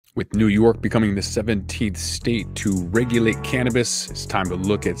With New York becoming the 17th state to regulate cannabis, it's time to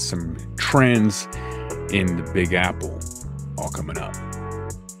look at some trends in the Big Apple. All coming up.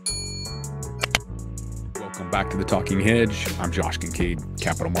 Welcome back to the Talking Hedge. I'm Josh Kincaid,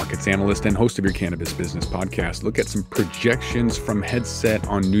 capital markets analyst and host of your cannabis business podcast. Look at some projections from Headset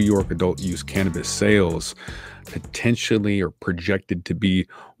on New York adult use cannabis sales, potentially or projected to be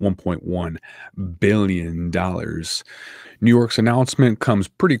 $1.1 billion. New York's announcement comes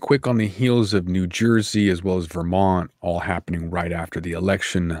pretty quick on the heels of New Jersey as well as Vermont, all happening right after the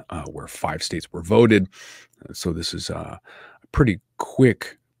election where 5 states were voted. So this is a pretty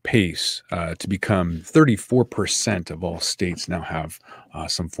quick pace to become 34% of all states now have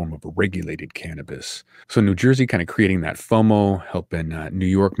some form of regulated cannabis. So New Jersey kind of creating that FOMO, helping New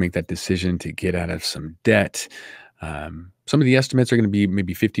York make that decision to get out of some debt. Some of the estimates are going to be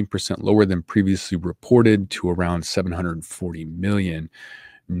maybe 15% lower than previously reported to around 740 million.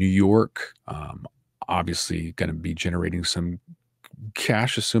 New York, obviously going to be generating some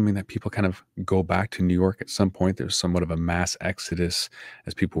cash, assuming that people kind of go back to New York at some point. There's somewhat of a mass exodus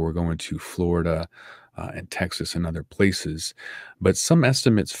as people were going to Florida and Texas and other places. But some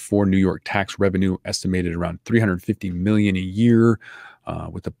estimates for New York tax revenue estimated around 350 million a year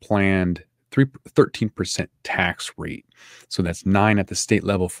with a planned 13% tax rate. So that's 9 at the state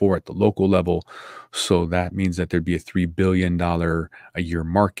level, 4 at the local level. So that means that there'd be a $3 billion a year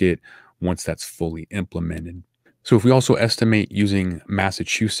market once that's fully implemented. So if we also estimate using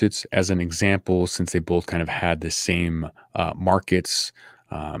Massachusetts as an example, since they both kind of had the same markets,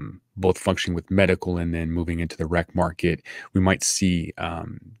 both functioning with medical and then moving into the rec market, we might see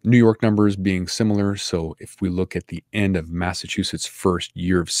New York numbers being similar. So if we look at the end of Massachusetts' first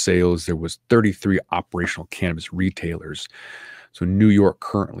year of sales, there was 33 operational cannabis retailers. So New York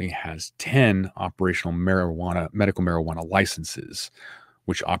currently has 10 operational medical marijuana licenses,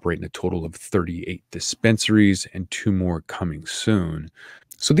 which operate in a total of 38 dispensaries and 2 more coming soon.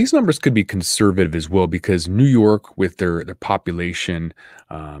 So these numbers could be conservative as well because New York, with their population,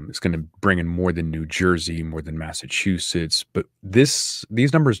 is going to bring in more than New Jersey, more than Massachusetts. But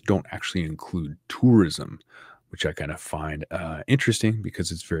these numbers don't actually include tourism, which I kind of find interesting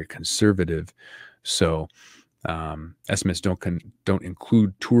because it's very conservative. So estimates don't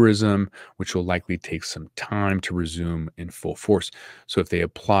include tourism, which will likely take some time to resume in full force. So if they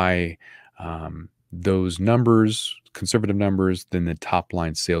apply those numbers, conservative numbers, then the top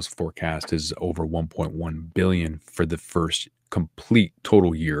line sales forecast is over 1.1 billion for the first complete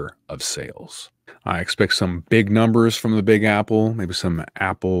total year of sales. I expect some big numbers from the Big Apple, maybe some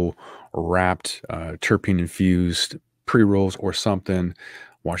apple wrapped, terpene infused pre-rolls or something.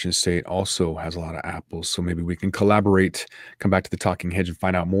 Washington State also has a lot of apples, so maybe we can collaborate, come back to the Talking Hedge and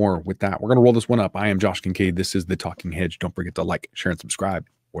find out more. With that, we're going to roll this one up. I am Josh Kincaid. This is the Talking Hedge. Don't forget to like, share, and subscribe,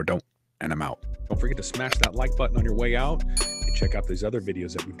 or don't, and I'm out. Don't forget to smash that like button on your way out and check out these other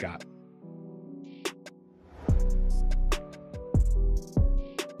videos that we've got.